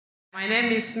My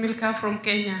name is Milka from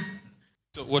Kenya.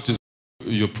 So what is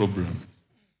your problem?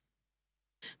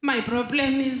 My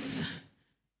problem is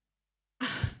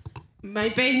my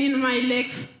pain in my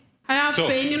legs. I have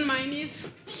pain in my knees.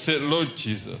 Say, Lord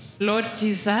Jesus. Lord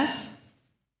Jesus.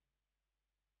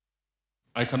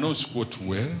 I cannot squat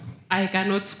well. I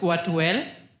cannot squat well.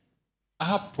 I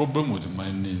have problem with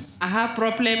my knees. I have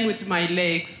problem with my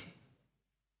legs.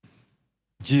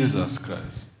 Jesus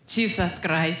Christ. Jesus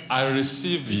Christ. I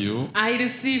receive you. I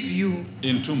receive you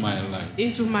into my life.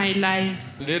 Into my life.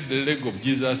 Let the leg of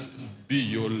Jesus be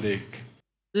your leg.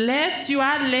 Let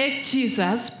your leg,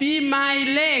 Jesus, be my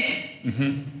leg.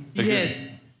 Mm-hmm. Yes.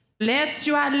 Let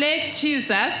your leg,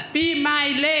 Jesus, be my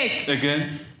leg.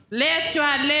 Again. Let your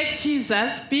leg,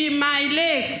 Jesus, be my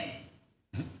leg.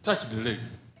 Touch the leg.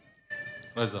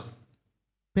 Rise up.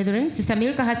 Brethren, Sister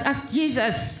Milka has asked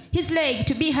Jesus, his leg,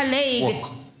 to be her leg.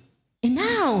 Walk. And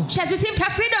now she has received her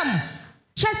freedom.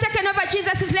 She has taken over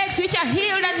Jesus' legs, which are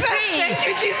healed and free. Thank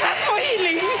you, Jesus, for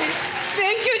healing me.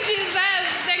 Thank you, Jesus.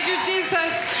 Thank you,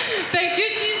 Jesus. Thank you,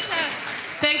 Jesus.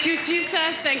 Thank you,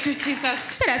 Jesus. Thank you,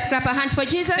 Jesus. Let us clap our hands for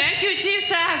Jesus. Thank you,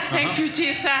 Jesus. Thank you,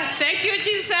 Jesus. Thank you,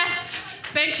 Jesus.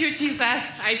 Thank you,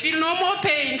 Jesus. I feel no more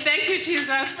pain. Thank you,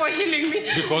 Jesus, for healing me.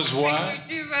 Because why? Thank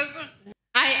you, Jesus.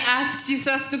 I asked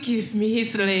Jesus to give me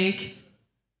his leg.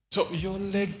 So your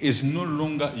leg is no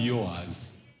longer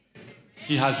yours.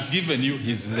 He has given you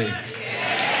his leg.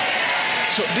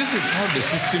 So this is how the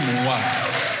system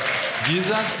works.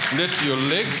 Jesus, let your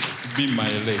leg be my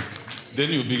leg.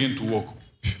 Then you begin to walk.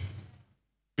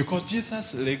 Because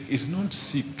Jesus' leg is not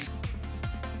sick.